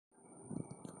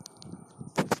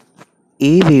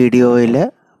ഈ വീഡിയോയിൽ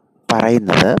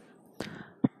പറയുന്നത്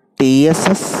T S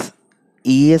S,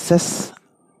 E S S,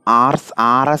 R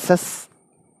S S,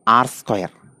 R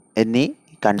square എന്നീ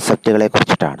കൺസെപ്റ്റുകളെ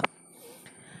കുറിച്ചിട്ടാണ്.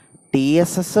 ടി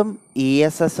എസ് എസും ഇ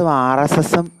എസ് എസും ആർ എസ്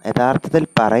എസും യഥാർത്ഥത്തിൽ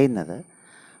പറയുന്നത്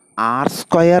ആർ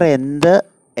സ്ക്വയർ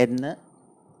എന്ന്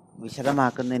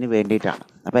വിശദമാക്കുന്നതിന് വേണ്ടിയിട്ടാണ്.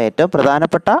 അപ്പോൾ ഏറ്റവും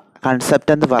പ്രധാനപ്പെട്ട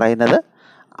കൺസെപ്റ്റ് എന്ന് പറയുന്നത്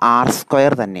ആർ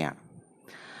സ്ക്വയർ തന്നെയാണ്.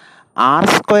 ആർ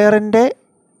സ്ക്വയറിൻ്റെ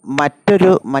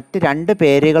മറ്റ് രണ്ട്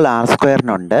പേരുകൾ ആർ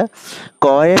സ്ക്വയറിനുണ്ട്.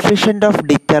 കോഎഫിഷ്യൻ്റ് ഓഫ്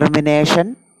ഡിറ്റർമിനേഷൻ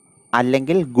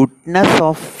അല്ലെങ്കിൽ ഗുഡ്നെസ്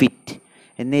ഓഫ് ഫിറ്റ്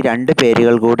എന്നീ രണ്ട്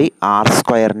പേരുകൾ കൂടി ആർ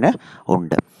സ്ക്വയറിന്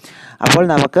ഉണ്ട്. അപ്പോൾ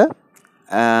നമുക്ക്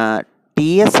T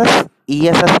S S, E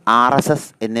S S, R S S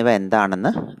എന്നിവ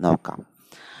എന്താണെന്ന് നോക്കാം.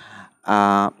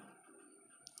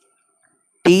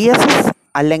 ടി എസ് എസ്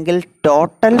അല്ലെങ്കിൽ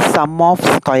ടോട്ടൽ സം ഓഫ്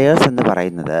സ്ക്വയേഴ്സ് എന്ന്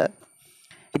പറയുന്നത്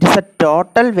it is A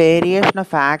total variation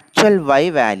of actual Y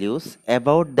values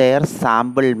about there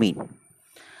sample മീൻ.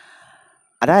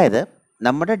 അതായത്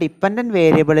നമ്മുടെ ഡിപ്പെൻഡൻറ്റ്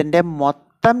വേരിയബിളിൻ്റെ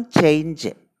മൊത്തം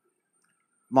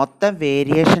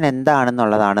വേരിയേഷൻ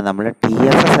എന്താണെന്നുള്ളതാണ് നമ്മൾ ടി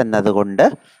എസ് എസ് എന്നതുകൊണ്ട്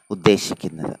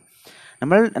ഉദ്ദേശിക്കുന്നത്.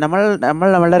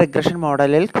 നമ്മളുടെ റിഗ്രഷൻ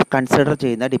മോഡലിൽ കൺസിഡർ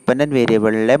ചെയ്യുന്ന ഡിപ്പെൻഡൻറ്റ്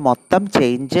വേരിയബിളിലെ മൊത്തം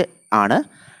ചേഞ്ച് ആണ്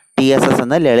ടി എസ് എസ്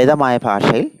എന്ന് ലളിതമായ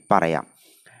ഭാഷയിൽ പറയാം.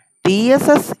 T S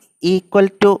S equal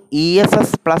to E S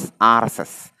S plus R S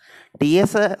S.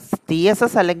 T S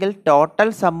S അല്ലെങ്കിൽ total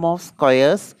some of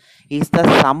squares is the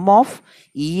sum of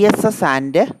E S S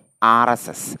and R S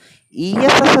S. E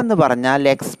S S എന്ന് പറഞ്ഞാൽ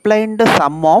explained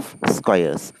some of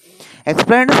squares.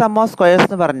 Explained some of squares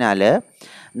എന്ന് പറഞ്ഞാൽ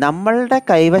നമ്മളുടെ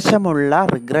കൈവശമുള്ള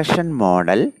regression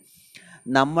model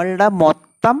നമ്മളുടെ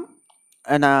മൊത്തം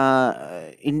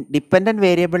dependent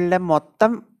വേരിയബിളിലെ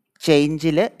മൊത്തം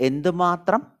ചേഞ്ചിൽ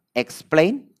എന്തുമാത്രം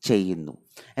എക്സ്പ്ലെയിൻ ചെയ്യുന്നു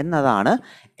എന്നതാണ്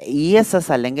ഇ എസ്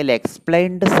എസ് അല്ലെങ്കിൽ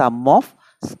എക്സ്പ്ലെയിൻഡ് സം ഓഫ്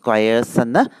സ്ക്വയേഴ്സ്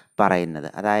എന്ന് പറയുന്നത്.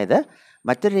 അതായത്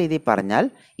മറ്റൊരു രീതിയിൽ പറഞ്ഞാൽ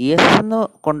ഇ എസ് എസ് എന്ന്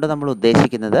കൊണ്ട് നമ്മൾ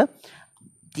ഉദ്ദേശിക്കുന്നത്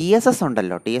ടി എസ് എസ്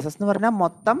ഉണ്ടല്ലോ, ടി എസ് എസ് എന്ന് പറഞ്ഞാൽ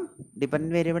മൊത്തം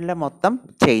ഡിപ്പെൻഡൻറ്റ് വേരിയബിളിലെ മൊത്തം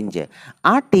ചേഞ്ച്.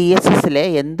 ആ ടി എസ് എസിലെ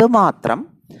എന്തുമാത്രം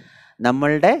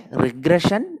നമ്മളുടെ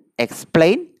റിഗ്രഷൻ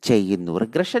എക്സ്പ്ലെയിൻ ചെയ്യുന്നു.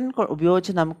 റിഗ്രഷൻ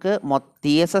ഉപയോഗിച്ച് നമുക്ക്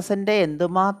ടി എസ് എസിൻ്റെ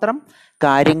എന്തുമാത്രം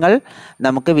കാര്യങ്ങൾ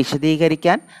നമുക്ക്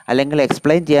വിശദീകരിക്കാൻ അല്ലെങ്കിൽ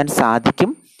എക്സ്പ്ലെയിൻ ചെയ്യാൻ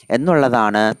സാധിക്കും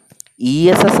എന്നുള്ളതാണ് ഇ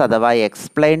എസ് എസ് അഥവാ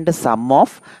എക്സ്പ്ലെയിൻഡ് സം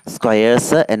ഓഫ്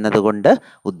സ്ക്വയേഴ്സ് എന്നതുകൊണ്ട്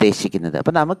ഉദ്ദേശിക്കുന്നത്.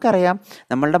 അപ്പോൾ നമുക്കറിയാം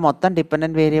നമ്മളുടെ മൊത്തം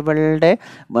ഡിപ്പെൻഡൻറ്റ് വേരിയബിളിൻ്റെ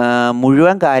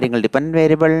മുഴുവൻ കാര്യങ്ങൾ, ഡിപ്പെൻഡൻറ്റ്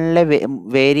വേരിയബിളിലെ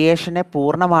വേരിയേഷനെ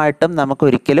പൂർണ്ണമായിട്ടും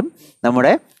നമുക്കൊരിക്കലും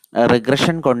നമ്മുടെ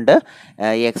റിഗ്രഷൻ കൊണ്ട്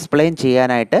എക്സ്പ്ലെയിൻ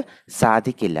ചെയ്യാനായിട്ട്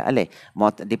സാധിക്കില്ല, അല്ലേ?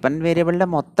 ഡിപ്പെൻഡൻറ്റ് വേരിയബിളിൻ്റെ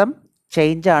മൊത്തം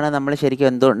ചേഞ്ചാണ് നമ്മൾ ശരിക്കും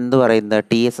എന്ത് പറയുന്നത്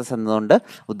ടി എസ് എസ് എന്നതുകൊണ്ട്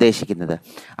ഉദ്ദേശിക്കുന്നത്.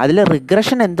 അതിൽ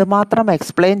റിഗ്രഷൻ എന്തുമാത്രം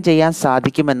എക്സ്പ്ലെയിൻ ചെയ്യാൻ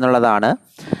സാധിക്കും എന്നുള്ളതാണ്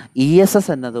ഇ എസ്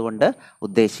എസ് എന്നതുകൊണ്ട്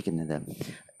ഉദ്ദേശിക്കുന്നത്.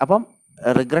 അപ്പം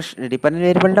ഡിപ്പെൻഡൻറ്റ്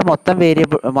വേരിയബിളിൻ്റെ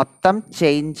മൊത്തം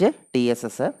ചേഞ്ച് ടി എസ്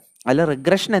എസ്, അതിൽ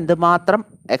റിഗ്രഷൻ എന്തുമാത്രം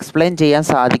എക്സ്പ്ലെയിൻ ചെയ്യാൻ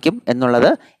സാധിക്കും എന്നുള്ളത്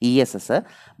ഇ എസ് എസ്.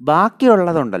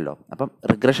 ബാക്കിയുള്ളതുണ്ടല്ലോ, അപ്പം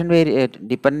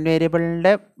ഡിപ്പെൻഡൻറ്റ്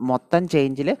വേരിയബിളിൻ്റെ മൊത്തം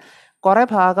ചേഞ്ചിൽ കുറേ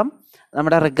ഭാഗം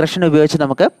നമ്മുടെ റിഗ്രഷൻ ഉപയോഗിച്ച്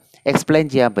നമുക്ക് എക്സ്പ്ലെയിൻ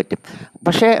ചെയ്യാൻ പറ്റും.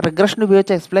 പക്ഷേ റിഗ്രഷൻ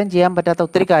ഉപയോഗിച്ച് എക്സ്പ്ലെയിൻ ചെയ്യാൻ പറ്റാത്ത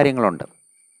ഒത്തിരി കാര്യങ്ങളുണ്ട്.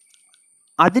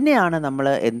 അതിനെയാണ് നമ്മൾ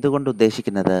എന്തുകൊണ്ട്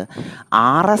ഉദ്ദേശിക്കുന്നത്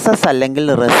ആർ എസ് എസ് അല്ലെങ്കിൽ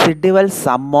റെസിഡ്യുവൽ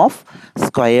സം ഓഫ്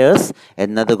സ്ക്വയേഴ്സ്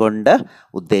എന്നതുകൊണ്ട്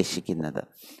ഉദ്ദേശിക്കുന്നത്.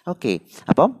 ഓക്കെ,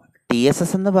 അപ്പം ടി എസ്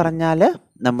എസ് എന്ന് പറഞ്ഞാൽ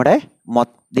നമ്മുടെ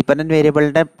dependent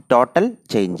വേരിയബിളിൻ്റെ total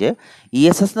change. E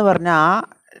S S എന്ന് പറഞ്ഞാൽ ആ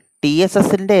ടി എസ്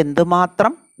എസിൻ്റെ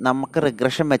എന്തുമാത്രം നമുക്ക്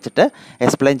റിഗ്രഷൻ വെച്ചിട്ട്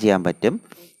എക്സ്പ്ലെയിൻ ചെയ്യാൻ പറ്റും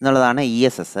എന്നുള്ളതാണ് ഇ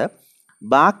എസ് എസ്.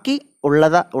 ബാക്കി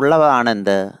ഉള്ളതാണ്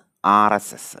എന്ത് ആർ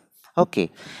എസ് എസ്. ഓക്കെ,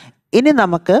 ഇനി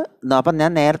നമുക്ക് അപ്പം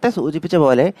ഞാൻ നേരത്തെ സൂചിപ്പിച്ച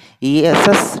പോലെ E S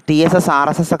S, T S S, R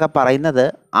S S ഒക്കെ പറയുന്നത്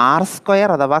ആർ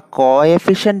സ്ക്വയർ അഥവാ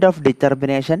കോഎഫിഷ്യൻ്റ് ഓഫ്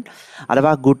ഡിറ്റർമിനേഷൻ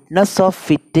അഥവാ ഗുഡ്നെസ് ഓഫ്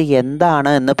ഫിറ്റ്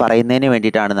എന്താണ് എന്ന് പറയുന്നതിന്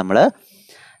വേണ്ടിയിട്ടാണ് നമ്മൾ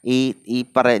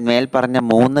മേൽ പറഞ്ഞ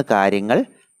 3 കാര്യങ്ങൾ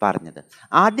പറഞ്ഞത്.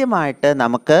 ആദ്യമായിട്ട്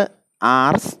നമുക്ക്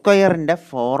ആർ സ്ക്വയറിൻ്റെ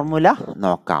ഫോർമുല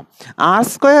നോക്കാം. R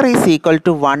square is equal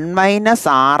to 1 minus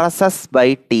R S S by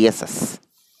T S S.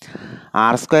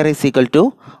 R square is equal to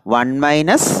 1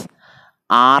 minus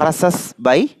R S S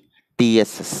by T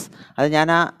S S. അത് ഞാൻ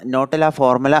ആ നോട്ടിൽ ആ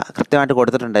ഫോർമുല കൃത്യമായിട്ട്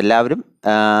കൊടുത്തിട്ടുണ്ട്. എല്ലാവരും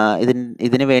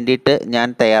ഇതിന് വേണ്ടിയിട്ട് ഞാൻ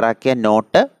തയ്യാറാക്കിയ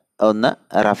നോട്ട് ഒന്ന്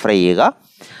റെഫർ ചെയ്യുക.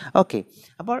 ഓക്കെ,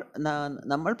 അപ്പോൾ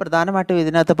നമ്മൾ പ്രധാനമായിട്ടും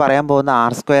ഇതിനകത്ത് പറയാൻ പോകുന്ന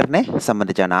ആർ സ്ക്വയറിനെ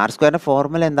സംബന്ധിച്ചാണ്. ആർ സ്ക്വയറിൻ്റെ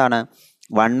ഫോർമുല എന്താണ്?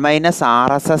 1 minus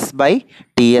R S S by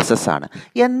T S S ആണ്.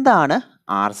 എന്താണ്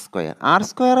ആർ സ്ക്വയർ. ആർ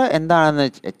സ്ക്വയർ എന്താണെന്ന്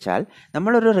വെച്ചാൽ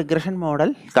നമ്മളൊരു റിഗ്രഷൻ മോഡൽ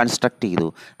കൺസ്ട്രക്ട് ചെയ്തു.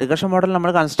 റിഗ്രഷൻ മോഡൽ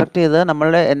നമ്മൾ കൺസ്ട്രക്ട് ചെയ്ത്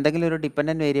നമ്മളുടെ എന്തെങ്കിലും ഒരു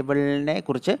ഡിപ്പെൻഡൻറ്റ് വേരിയബിളിനെ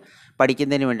കുറിച്ച്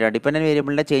പഠിക്കുന്നതിന് വേണ്ടിയാണ്, ഡിപ്പെൻഡൻറ്റ്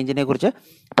വേരിയബിളിൻ്റെ ചേഞ്ചിനെ കുറിച്ച്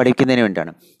പഠിക്കുന്നതിന്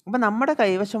വേണ്ടിയാണ്. അപ്പോൾ നമ്മുടെ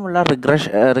കൈവശമുള്ള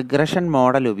റിഗ്രഷൻ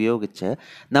മോഡൽ ഉപയോഗിച്ച്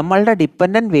നമ്മളുടെ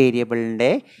ഡിപ്പെൻഡൻറ്റ്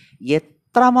വേരിയബിളിൻ്റെ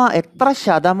എത്ര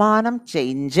ശതമാനം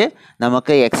ചേഞ്ച്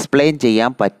നമുക്ക് എക്സ്പ്ലെയിൻ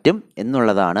ചെയ്യാൻ പറ്റും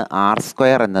എന്നുള്ളതാണ് ആർ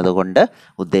സ്ക്വയർ എന്നതുകൊണ്ട്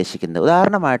ഉദ്ദേശിക്കുന്നത്.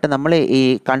 ഉദാഹരണമായിട്ട് നമ്മൾ ഈ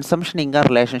കൺസംഷൻ ഇൻകം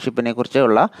റിലേഷൻഷിപ്പിനെ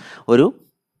കുറിച്ചുള്ള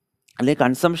അല്ലെങ്കിൽ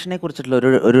കൺസംഷനെ കുറിച്ചിട്ടുള്ള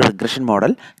ഒരു റിഗ്രഷൻ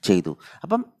മോഡൽ ചെയ്തു.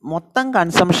 അപ്പം മൊത്തം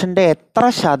കൺസംഷൻ്റെ എത്ര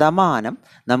ശതമാനം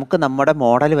നമുക്ക് നമ്മുടെ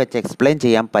മോഡൽ വെച്ച് എക്സ്പ്ലെയിൻ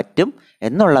ചെയ്യാൻ പറ്റും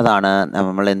എന്നുള്ളതാണ്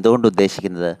നമ്മൾ എന്തുകൊണ്ട്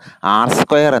ഉദ്ദേശിക്കുന്നത്, ആർ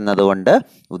സ്ക്വയർ എന്നതുകൊണ്ട്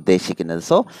ഉദ്ദേശിക്കുന്നത്.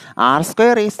 So R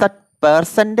square is the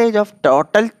percentage of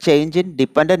total change in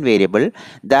dependent variable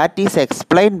that is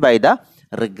explained by the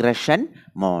regression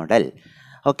model.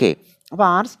 Okay, അപ്പോൾ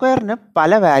ആർ സ്ക്വയറിന്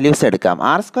പല വാല്യൂസ് എടുക്കാം.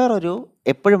 ആർ സ്ക്വയർ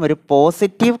എപ്പോഴും ഒരു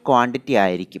പോസിറ്റീവ് ക്വാണ്ടിറ്റി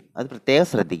ആയിരിക്കും, അത് പ്രത്യേകം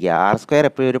ശ്രദ്ധിക്കുക. ആർ സ്ക്വയർ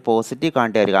എപ്പോഴും ഒരു പോസിറ്റീവ്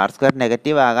ക്വാണ്ടിറ്റി ആയിരിക്കും. ആർ സ്ക്വയർ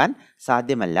നെഗറ്റീവ് ആകാൻ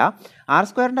സാധ്യമല്ല. ആർ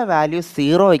സ്ക്വയറിൻ്റെ വാല്യൂ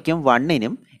 0നും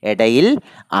 1നും ഇടയിൽ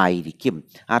ആയിരിക്കും.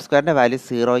 ആർ സ്ക്വയറിൻ്റെ വാല്യൂ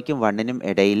 0നും 1നും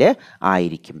ഇടയിൽ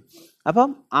ആയിരിക്കും. അപ്പം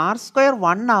ആർ സ്ക്വയർ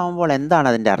 1 ആകുമ്പോൾ എന്താണ്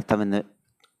അതിൻ്റെ അർത്ഥമെന്ന്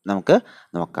നമുക്ക്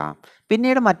നോക്കാം.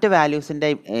 പിന്നീട് മറ്റ് വാല്യൂസിൻ്റെ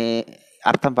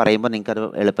അർത്ഥം പറയുമ്പോൾ നിങ്ങൾക്കത്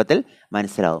എളുപ്പത്തിൽ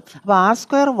മനസ്സിലാവും. അപ്പോൾ ആർ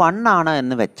സ്ക്വയർ 1 ആണ്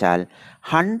എന്ന് വെച്ചാൽ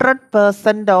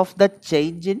 100% of the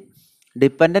change in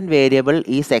dependent variable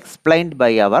is explained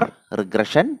by our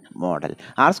regression model.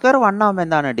 R square 1 ആകുമ്പോൾ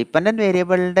എന്താണ്, ഡിപ്പെൻഡൻറ്റ്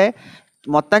വേരിയബിളിൻ്റെ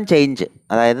മൊത്തം ചേഞ്ച്,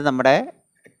 അതായത് നമ്മുടെ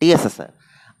TSS,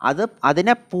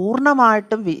 അതിനെ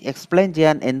പൂർണ്ണമായിട്ടും എക്സ്പ്ലെയിൻ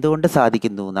ചെയ്യാൻ എന്തുകൊണ്ട്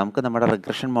സാധിക്കുന്നു, നമുക്ക് നമ്മുടെ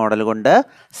റിഗ്രഷൻ മോഡൽ കൊണ്ട്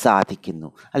സാധിക്കുന്നു,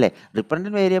 അല്ലേ?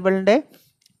 ഡിപ്പെൻഡൻറ്റ് വേരിയബിളിൻ്റെ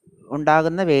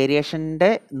ഉണ്ടാകുന്ന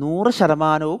വേരിയേഷൻ്റെ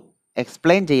 100%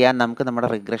 എക്സ്പ്ലെയിൻ ചെയ്യാൻ നമുക്ക് നമ്മുടെ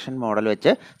റിഗ്രഷൻ മോഡൽ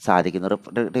വെച്ച് സാധിക്കുന്നു.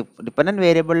 ഡിപ്പെൻഡൻറ്റ്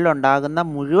വേരിയബിളിൽ ഉണ്ടാകുന്ന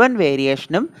മുഴുവൻ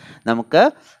വേരിയേഷനും നമുക്ക്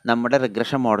നമ്മുടെ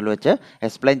റിഗ്രഷൻ മോഡൽ വെച്ച്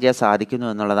എക്സ്പ്ലെയിൻ ചെയ്യാൻ സാധിക്കുന്നു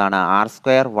എന്നുള്ളതാണ് ആർ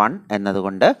സ്ക്വയർ 1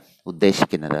 എന്നതുകൊണ്ട്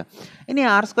ഉദ്ദേശിക്കുന്നത്. ഇനി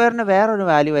ആർ സ്ക്വയറിന് വേറൊരു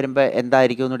വാല്യൂ വരുമ്പോൾ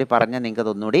എന്തായിരിക്കും എന്നുകൂടി പറഞ്ഞാൽ നിങ്ങൾക്ക്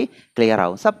അതൊന്നുകൂടി ക്ലിയർ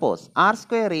ആവും. Suppose R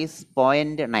square is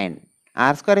 0.9.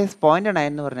 R square is 0.9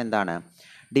 എന്ന് പറഞ്ഞാൽ എന്താണ്,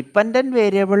 ഡിപ്പെൻഡൻറ്റ്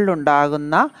വേരിയബിളിൽ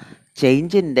ഉണ്ടാകുന്ന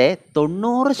ചേഞ്ചിൻ്റെ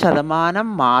 90%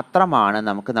 മാത്രമാണ്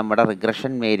നമുക്ക് നമ്മുടെ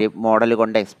റിഗ്രഷൻ മോഡൽ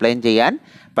കൊണ്ട് എക്സ്പ്ലെയിൻ ചെയ്യാൻ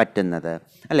പറ്റുന്നത്,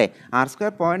 അല്ലേ? ആർ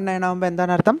സ്ക്വയർ 0.9 ആകുമ്പോൾ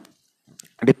എന്താണ് അർത്ഥം,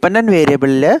 ഡിപ്പെൻഡൻറ്റ്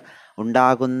വേരിയബിളിൽ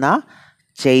ഉണ്ടാകുന്ന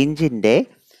ചേഞ്ചിൻ്റെ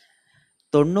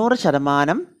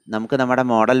 90% നമുക്ക് നമ്മുടെ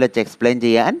മോഡൽ വെച്ച് എക്സ്പ്ലെയിൻ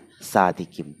ചെയ്യാൻ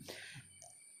സാധിക്കും.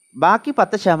 ബാക്കി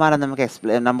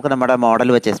 10% നമുക്ക് നമ്മുടെ മോഡൽ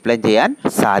വെച്ച് എക്സ്പ്ലെയിൻ ചെയ്യാൻ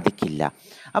സാധിക്കില്ല.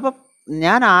 അപ്പം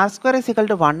ഞാൻ ആർ സ്ക്വയർ ഇസിക്കൽ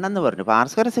ടു 1 എന്ന് പറഞ്ഞു. അപ്പോൾ ആർ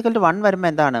സ്ക്വയർ ഇസിക്കൽ ടു 1 വരുമ്പോൾ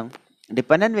എന്താണ്,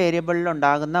 ഡിപ്പെൻഡൻറ്റ് വേരിയബിളിൽ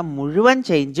ഉണ്ടാകുന്ന മുഴുവൻ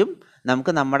ചേഞ്ചും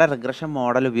നമുക്ക് നമ്മുടെ റിഗ്രഷൻ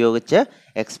മോഡൽ ഉപയോഗിച്ച്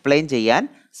എക്സ്പ്ലെയിൻ ചെയ്യാൻ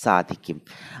സാധിക്കും.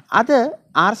 അത്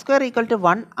ആർ സ്ക്വയർ ഈക്വൽ ടു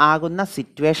 1 ആകുന്ന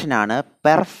സിറ്റുവേഷനാണ്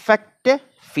പെർഫെക്റ്റ്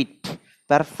ഫിറ്റ്.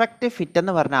 പെർഫെക്റ്റ് ഫിറ്റ്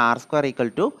എന്ന് പറഞ്ഞാൽ ആർ സ്ക്വയർ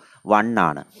ഈക്വൽ ടു 1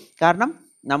 ആണ്. കാരണം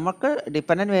നമുക്ക്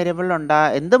ഡിപ്പെൻഡൻറ്റ് വേരിയബിളിൽ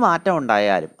എന്ത് മാറ്റം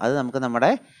ഉണ്ടായാലും അത് നമുക്ക്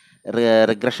നമ്മുടെ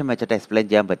റിഗ്രഷൻ വെച്ചിട്ട് എക്സ്പ്ലെയിൻ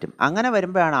ചെയ്യാൻ പറ്റും. അങ്ങനെ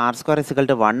വരുമ്പോഴാണ് ആർ സ്ക്വയർ ഇസിക്കൽ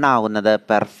ടു 1 ആകുന്നത്,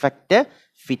 പെർഫെക്റ്റ്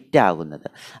ഫിറ്റ് ആകുന്നത്.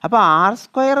 അപ്പോൾ ആർ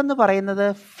സ്ക്വയർ എന്ന് പറയുന്നത്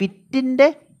ഫിറ്റിൻ്റെ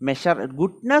മെഷർ,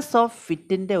 ഗുഡ്നെസ് ഓഫ്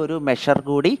ഫിറ്റിൻ്റെ ഒരു മെഷർ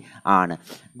കൂടി ആണ്.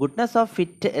 ഗുഡ്നെസ് ഓഫ്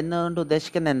ഫിറ്റ് എന്നുകൊണ്ട്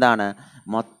ഉദ്ദേശിക്കുന്നത് എന്താണ്,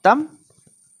 മൊത്തം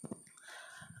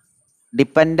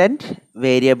ഡിപ്പെൻഡൻറ്റ്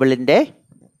വേരിയബിളിൻ്റെ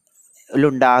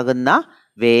ഉണ്ടാകുന്ന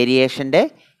വേരിയേഷൻ്റെ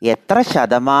എത്ര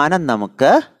ശതമാനം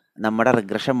നമുക്ക് നമ്മുടെ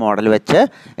റിഗ്രഷൻ മോഡൽ വെച്ച്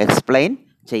എക്സ്പ്ലെയിൻ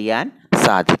ചെയ്യാൻ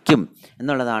സാധിക്കും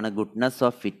എന്നുള്ളതാണ് ഗുഡ്നെസ്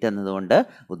ഓഫ് ഫിറ്റ് എന്നതുകൊണ്ട്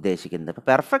ഉദ്ദേശിക്കുന്നത്. ഇപ്പോൾ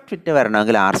പെർഫെക്റ്റ് ഫിറ്റ്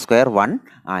വരണമെങ്കിൽ ആർ സ്ക്വയർ 1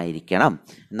 ആയിരിക്കണം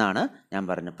എന്നാണ് ഞാൻ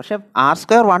പറഞ്ഞത്. പക്ഷേ ആർ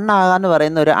സ്ക്വയർ 1 ആകാന്ന്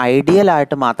പറയുന്ന ഒരു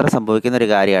ഐഡിയലായിട്ട് മാത്രം സംഭവിക്കുന്ന ഒരു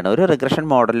കാര്യമാണ്. ഒരു റിഗ്രഷൻ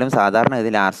മോഡലിലും സാധാരണ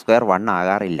ഇതിൽ ആർ സ്ക്വയർ 1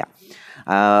 ആകാറില്ല.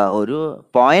 ഒരു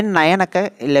 0.9 ഒക്കെ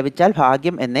ലഭിച്ചാൽ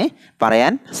ഭാഗ്യം എന്നേ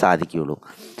പറയാൻ സാധിക്കുകയുള്ളൂ.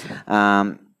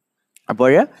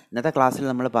 അപ്പോൾ ഇന്നത്തെ ക്ലാസ്സിൽ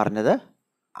നമ്മൾ പറഞ്ഞത്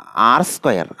ആർ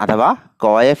സ്ക്വയർ അഥവാ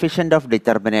കോഎഫിഷ്യൻ്റ് ഓഫ്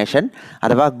ഡിറ്റർമിനേഷൻ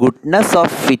അഥവാ ഗുഡ്നെസ്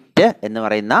ഓഫ് ഫിറ്റ് എന്ന്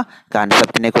പറയുന്ന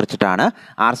കൺസെപ്റ്റിനെ കുറിച്ചിട്ടാണ്.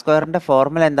 ആർ സ്ക്വയറിൻ്റെ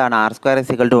ഫോർമുല എന്താണ്, R square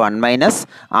is equal to 1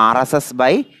 - RSS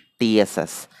by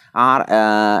TSS.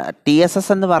 TSS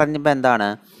എന്ന് പറഞ്ഞപ്പോൾ എന്താണ്,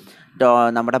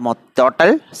 നമ്മുടെ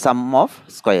ടോട്ടൽ സം ഓഫ്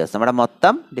സ്ക്വയേഴ്സ്, നമ്മുടെ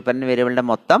മൊത്തം ഡിപ്പെൻഡൻറ്റ് വേരിയബിളിൻ്റെ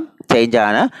മൊത്തം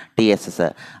ചേഞ്ചാണ് TSS.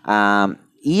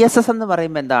 ESS എന്ന്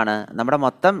പറയുമ്പോൾ എന്താണ്, നമ്മുടെ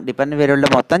മൊത്തം ഡിപ്പെൻഡൻറ്റ്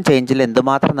വേരിയബിളിൻ്റെ മൊത്തം ചേഞ്ചിൽ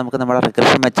എന്തുമാത്രം നമുക്ക് നമ്മുടെ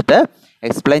റിഗ്രഷൻ വെച്ചിട്ട്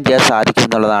എക്സ്പ്ലെയിൻ ചെയ്യാൻ സാധിക്കും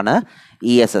എന്നുള്ളതാണ്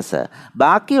ESS.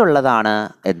 ബാക്കിയുള്ളതാണ്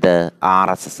എന്ത്,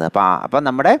 RSS. അപ്പം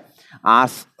നമ്മുടെ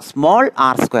സ്മോൾ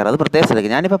ആർ സ്ക്വയർ, അത് പ്രത്യേകം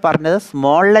ശ്രദ്ധിക്കുക. ഞാനിപ്പോൾ പറഞ്ഞത്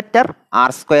സ്മോൾ ലെറ്റർ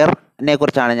ആർ സ്ക്വയർ നെ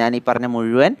കുറിച്ചാണ് ഞാൻ ഈ പറഞ്ഞ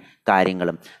മുഴുവൻ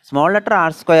കാര്യങ്ങളും. സ്മോൾ ലെറ്റർ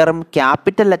ആർ സ്ക്വയറും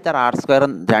ക്യാപിറ്റൽ ലെറ്റർ ആർ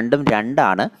സ്ക്വയറും രണ്ടും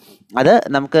രണ്ടാണ്. അത്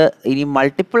നമുക്ക് ഇനി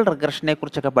മൾട്ടിപ്പിൾ റിഗ്രഷനെ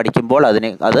കുറിച്ചൊക്കെ പഠിക്കുമ്പോൾ അത്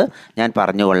ഞാൻ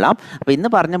പറഞ്ഞുകൊള്ളാം. അപ്പോൾ ഇന്ന്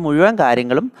പറഞ്ഞ മുഴുവൻ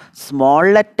കാര്യങ്ങളും സ്മോൾ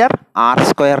ലെറ്റർ ആർ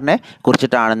സ്ക്വയറിനെ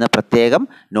കുറിച്ചിട്ടാണെന്ന് പ്രത്യേകം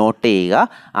നോട്ട് ചെയ്യുക.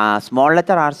 സ്മോൾ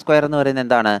ലെറ്റർ ആർ സ്ക്വയർ എന്ന് പറയുന്നത്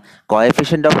എന്താണ്?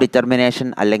 കോഎഫിഷ്യൻ്റ് ഓഫ് ഡിറ്റർമിനേഷൻ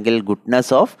അല്ലെങ്കിൽ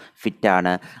ഗുഡ്നെസ് ഓഫ് ഫിറ്റ്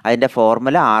ആണ്. അതിൻ്റെ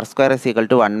formula R square is equal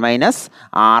to 1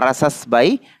 -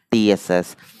 RSS/TSS.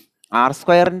 R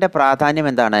സ്ക്വയറിൻ്റെ പ്രാധാന്യം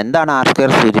എന്താണ് ആർ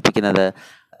സ്ക്വയർ സൂചിപ്പിക്കുന്നത്?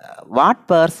 What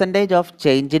percentage of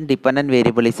change in dependent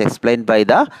variable is explained by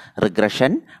the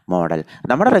regression model.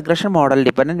 നമ്മുടെ റിഗ്രഷൻ മോഡൽ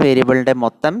ഡിപ്പെൻഡൻറ്റ് വേരിയബിളിൻ്റെ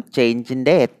മൊത്തം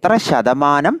ചേഞ്ചിൻ്റെ എത്ര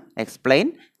ശതമാനം എക്സ്പ്ലെയിൻ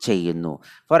ചെയ്യുന്നു?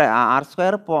 ഫോർ ആർ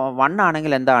സ്ക്വയർ 1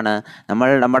 ആണെങ്കിൽ എന്താണ്?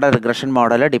 നമ്മുടെ regression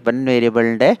model dependent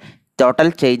വേരിയബിളിൻ്റെ total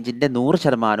ചേഞ്ചിൻ്റെ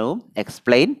 100%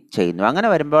 explain ചെയ്യുന്നു. അങ്ങനെ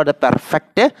വരുമ്പോൾ അത്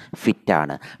പെർഫെക്റ്റ് ഫിറ്റ്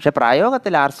ആണ്. പക്ഷേ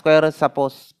പ്രയോഗത്തിൽ ആർ സ്ക്വയർ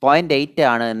സപ്പോസ് 0.8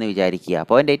 ആണ് എന്ന് വിചാരിക്കുക.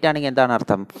 0.8 ആണെങ്കിൽ എന്താണ്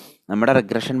അർത്ഥം? നമ്മുടെ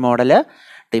റിഗ്രഷൻ മോഡൽ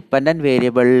ഡിപ്പെൻഡൻറ്റ്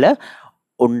വേരിയബിളിൽ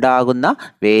ഉണ്ടാകുന്ന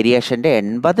വേരിയേഷൻ്റെ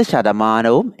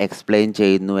 80% എക്സ്പ്ലെയിൻ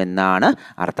ചെയ്യുന്നു എന്നാണ്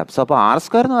അർത്ഥം. സോ അപ്പോൾ ആർ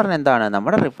സ്ക്വയർ എന്ന് പറഞ്ഞാൽ എന്താണ്?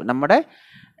 നമ്മുടെ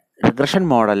റിഗ്രഷൻ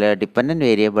മോഡൽ ഡിപ്പെൻഡൻറ്റ്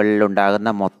വേരിയബിളിൽ ഉണ്ടാകുന്ന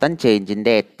മൊത്തം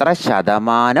ചേഞ്ചിൻ്റെ എത്ര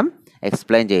ശതമാനം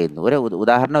എക്സ്പ്ലെയിൻ ചെയ്യുന്നു. ഒരു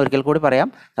ഉദാഹരണം ഒരിക്കൽ കൂടി പറയാം.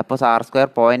 സപ്പോസ് ആർ സ്ക്വയർ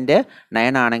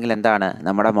 0.9 ആണെങ്കിൽ എന്താണ്?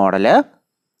 നമ്മുടെ മോഡല്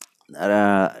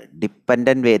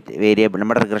ഡിപ്പെൻഡൻറ്റ് വേരിയബിൾ,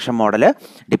 നമ്മുടെ റിഗ്രഷൻ മോഡൽ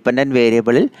ഡിപ്പെൻഡൻറ്റ്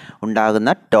വേരിയബിളിൽ ഉണ്ടാകുന്ന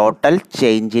ടോട്ടൽ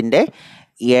ചേഞ്ചിൻ്റെ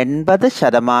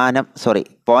 80%, സോറി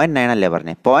 0.9 അല്ലേ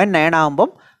പറഞ്ഞത്, 0.9 ആകുമ്പം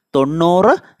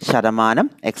 90%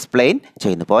 എക്സ്പ്ലെയിൻ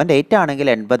ചെയ്യുന്നു. 0.8 ആണെങ്കിൽ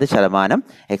 80%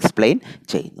 എക്സ്പ്ലെയിൻ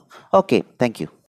ചെയ്യുന്നു. Okay, thank you.